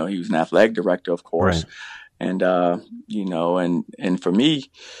than, he was an athletic director, of course. Right. And, and for me,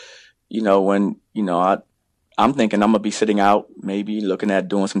 when, I'm thinking I'm going to be sitting out, maybe looking at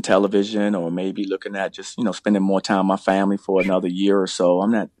doing some television or maybe looking at just, spending more time with my family for another year or so.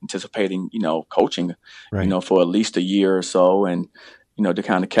 I'm not anticipating, coaching, right. For at least a year or so and, to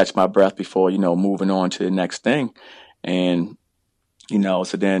kind of catch my breath before, moving on to the next thing. And,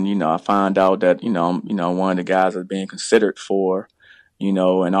 so then, I find out that, I'm one of the guys that's being considered for,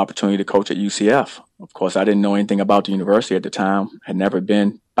 an opportunity to coach at UCF. Of course, I didn't know anything about the university at the time, had never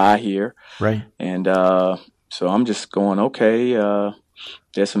been by here. Right. And so I'm just going, okay,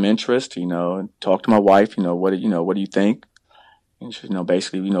 there's some interest, talk to my wife, what do you think? And she,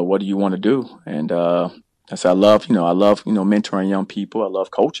 basically, what do you want to do? And I said, I love, mentoring young people. I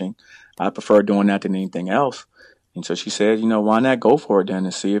love coaching. I prefer doing that than anything else. And so she said, why not go for it then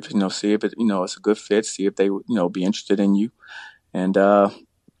and see if it, it's a good fit, see if they, be interested in you. And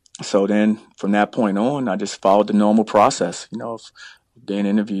so then from that point on, I just followed the normal process, of being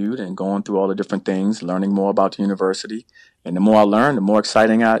interviewed and going through all the different things, learning more about the university. And the more I learned, the more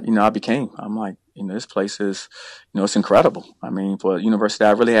exciting I became. I'm like, this place is, it's incredible. I mean, for a university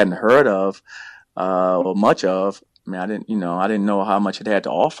I really hadn't heard of or much of. I mean, I didn't know how much it had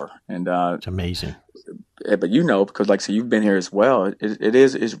to offer. And it's amazing. But because like I said, you've been here as well.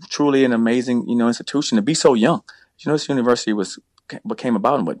 It's truly an amazing, institution to be so young. This university came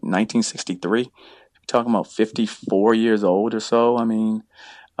about in 1963. You're talking about 54 years old or so. I mean,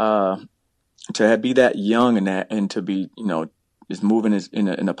 to be that young and to be, is moving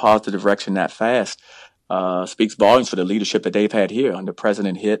in a positive direction that fast, speaks volumes for the leadership that they've had here under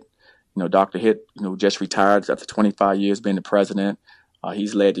President Hitt. Dr. Hitt, just retired after 25 years being the president.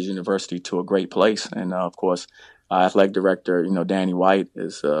 He's led the university to a great place. And, of course, athletic director, Danny White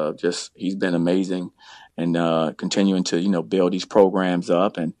is he's been amazing and continuing to, build these programs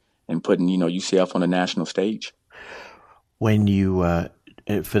up and putting, UCF on a national stage. When you,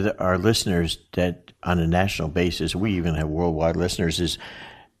 our listeners that on a national basis, we even have worldwide listeners, is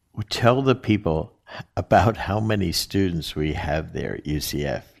tell the people about how many students we have there at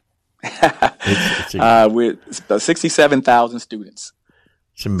UCF. With 67,000 students.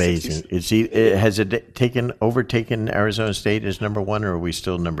 It's amazing. Has it overtaken Arizona State as number one, or are we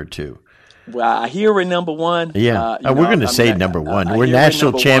still number two? Well, I hear we're number one. Yeah, we're going to say number one. We're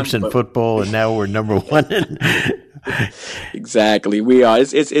national champs in football, and now we're number one. Exactly, we are.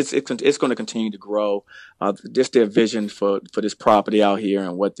 It's going to continue to grow. Just their vision for this property out here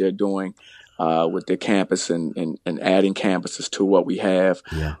and what they're doing with their campus and adding campuses to what we have.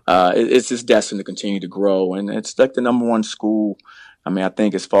 Yeah. It's just destined to continue to grow, and it's like the number one school. I mean, I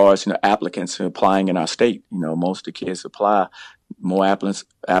think as far as applicants applying in our state, most of the kids apply. More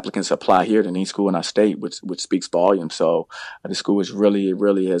applicants apply here than any school in our state, which speaks volumes. So the school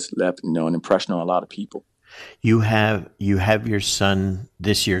really has left an impression on a lot of people. You have your son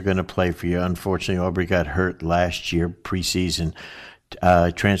this year going to play for you. Unfortunately, Aubrey got hurt last year preseason.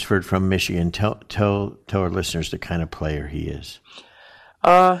 Transferred from Michigan. Tell our listeners the kind of player he is.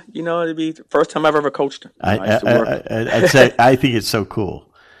 It'd be the first time I've ever coached him. I'd say I think it's so cool.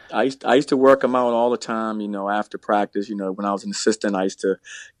 I used to work him out all the time, after practice. When I was an assistant, I used to,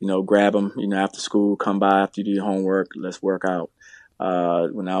 grab him, after school, come by after you do your homework, let's work out.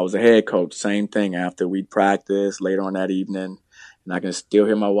 When I was a head coach, same thing. After we'd practice later on that evening, and I can still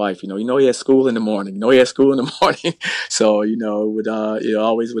hear my wife, he had school in the morning. So,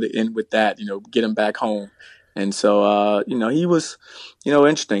 always would end with that, get him back home. And so, he was,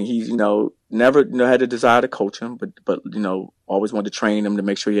 interesting. He's, never, had a desire to coach him, but, always wanted to train him to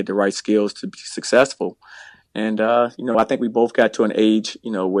make sure he had the right skills to be successful. And, I think we both got to an age,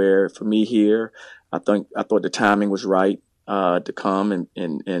 where for me here, I thought the timing was right, to come and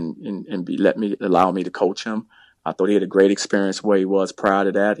allow me to coach him. I thought he had a great experience where he was prior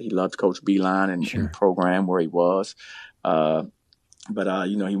to that. He loved Coach Beeline and the program where he was. But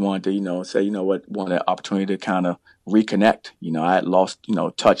he wanted to, say, wanted an opportunity to kind of reconnect. I had lost,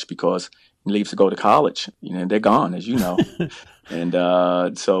 touch because he leaves to go to college. They're gone, as you know.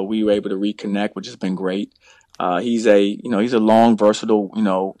 And so we were able to reconnect, which has been great. He's a long, versatile,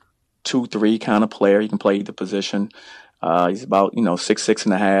 2-3 kind of player. He can play either position. He's about,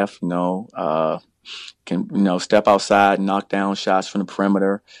 6'6.5", can, step outside and knock down shots from the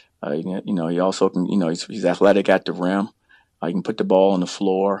perimeter. He also can, he's athletic at the rim. He can put the ball on the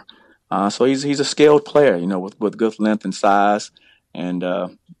floor. So he's a skilled player, with good length and size. And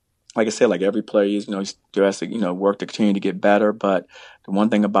like I said, like every player, he still has to, work to continue to get better. But the one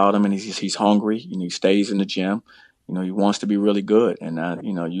thing about him, and he's hungry. He stays in the gym. He wants to be really good. And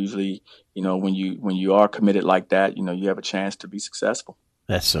usually, when you are committed like that, you have a chance to be successful.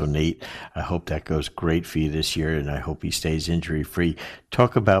 That's so neat. I hope that goes great for you this year, and I hope he stays injury-free.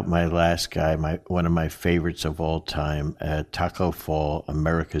 Talk about my last guy, one of my favorites of all time, Tacko Fall,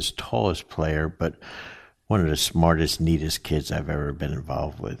 America's tallest player, but one of the smartest, neatest kids I've ever been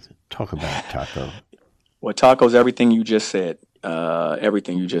involved with. Talk about Tacko. Well, Tacko's everything you just said.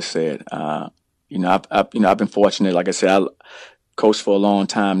 Everything you just said. I've been fortunate. Like I said, I coached for a long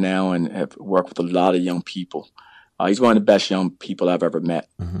time now and have worked with a lot of young people. He's one of the best young people I've ever met.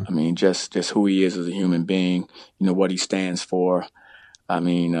 Mm-hmm. I mean, just who he is as a human being, what he stands for. I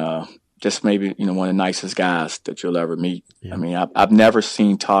mean, just maybe, one of the nicest guys that you'll ever meet. Yeah. I mean, I've never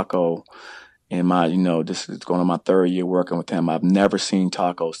seen Taco in my, this is going on my third year working with him. I've never seen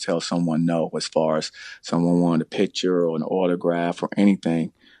Taco tell someone no as far as someone wanted a picture or an autograph or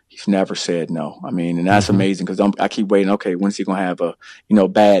anything. He's never said no. I mean, and that's amazing because I keep waiting. Okay, when's he gonna have a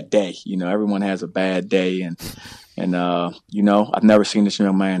bad day? Everyone has a bad day, and I've never seen this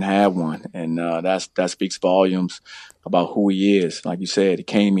young man have one, and that speaks volumes about who he is. Like you said, he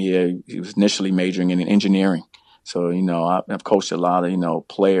came here. He was initially majoring in engineering, so I've coached a lot of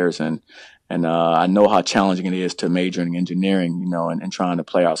players, and I know how challenging it is to major in engineering, and trying to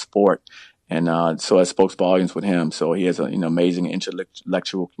play our sport. And so it spoke volumes with him. So he has an amazing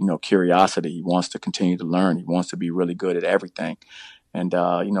intellectual, curiosity. He wants to continue to learn. He wants to be really good at everything. And,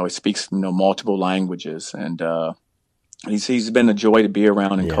 he speaks, multiple languages. And he's been a joy to be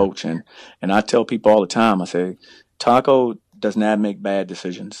around and coach. And I tell people all the time, I say, Taco does not make bad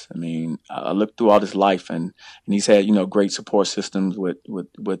decisions. I mean, I look through all his life, and he's had, great support systems with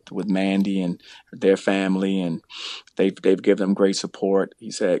Mandy and their family, and they've given him great support.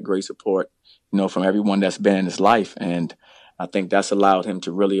 He's had great support, from everyone that's been in his life. And I think that's allowed him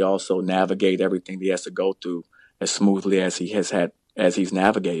to really also navigate everything he has to go through as smoothly as he's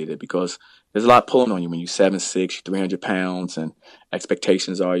navigated it, because there's a lot pulling on you when you're 7'6", 300 pounds, and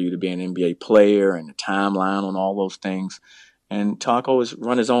expectations are you to be an NBA player, and the timeline on all those things. And Taco has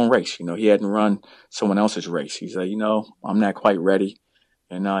run his own race. He hadn't run someone else's race. He said, I'm not quite ready.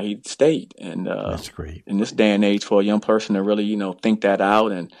 And he stayed. And that's great. In this day and age, for a young person to really, think that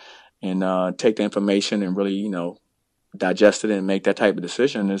out and take the information and really, digest it and make that type of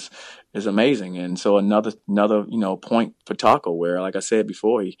decision is amazing. And so another point for Taco, where, like I said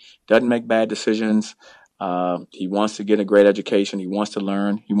before, he doesn't make bad decisions. He wants to get a great education. He wants to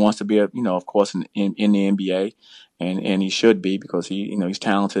learn. He wants to be of course, in the NBA, and he should be, because he's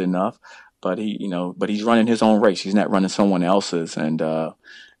talented enough. But he's running his own race. He's not running someone else's. And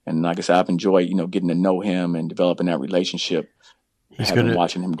like I said, I've enjoyed getting to know him and developing that relationship.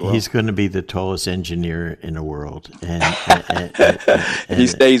 Watching him grow. He's going to be the tallest engineer in the world, and he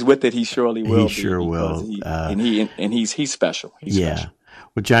stays with it. He surely will. He sure will. He's special. He's special.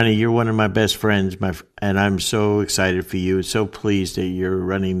 Well, Johnny, you're one of my best friends, and I'm so excited for you. So pleased that you're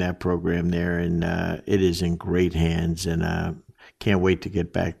running that program there, and it is in great hands. And can't wait to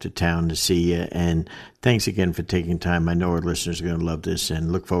get back to town to see you. And thanks again for taking time. I know our listeners are going to love this,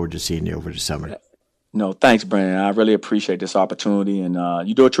 and look forward to seeing you over the summer. No, thanks, Brandon. I really appreciate this opportunity, and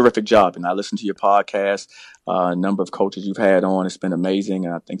you do a terrific job. And I listen to your podcast, a number of coaches you've had on. It's been amazing,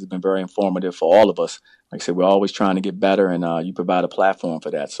 and I think it's been very informative for all of us. Like I said, we're always trying to get better, and you provide a platform for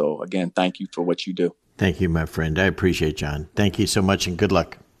that. So, again, thank you for what you do. Thank you, my friend. I appreciate it, John. Thank you so much, and good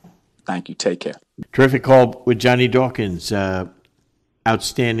luck. Thank you. Take care. Terrific call with Johnny Dawkins.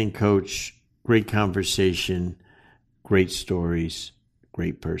 Outstanding coach, great conversation, great stories,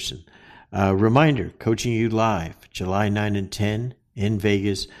 great person. Reminder, Coaching You Live, July 9 and 10 in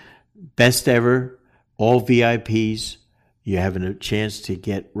Vegas. Best ever, all VIPs. You're having a chance to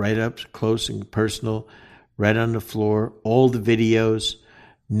get right up close and personal, right on the floor, all the videos,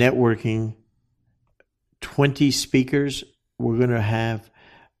 networking, 20 speakers. We're going to have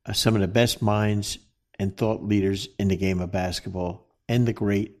some of the best minds and thought leaders in the game of basketball, and the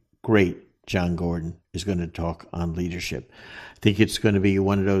great, great John Gordon is going to talk on leadership. I think it's going to be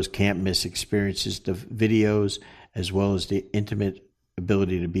one of those can't miss experiences. The videos, as well as the intimate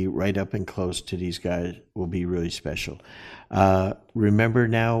ability to be right up and close to these guys, will be really special. Remember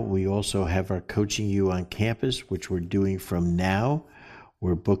now, we also have our Coaching You on Campus, which we're doing from now.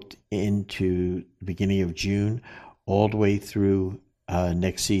 We're booked into the beginning of June, all the way through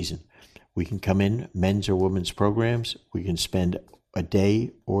next season. We can come in, men's or women's programs. We can spend a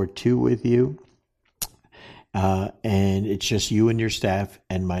day or two with you. And it's just you and your staff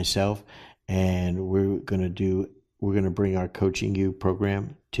and myself. And we're going to bring our Coaching You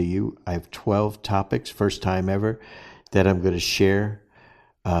program to you. I have 12 topics, first time ever, that I'm going to share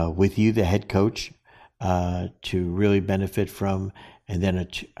with you, the head coach, to really benefit from. And then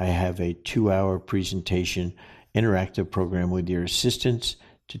I have a 2-hour presentation, interactive program with your assistants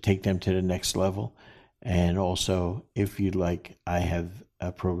to take them to the next level. And also, if you'd like, I have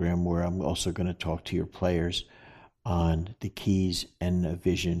a program where I'm also going to talk to your players on the keys and a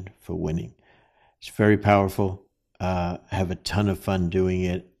vision for winning. It's very powerful. Have a ton of fun doing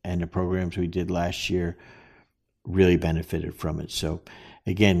it, and the programs we did last year really benefited from it. So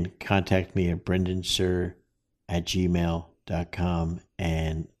again, contact me at brendonsir@gmail.com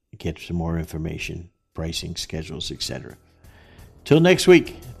and get some more information, pricing, schedules, etc. Till next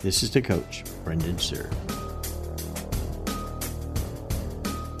week, this is the coach, Brendan Sir.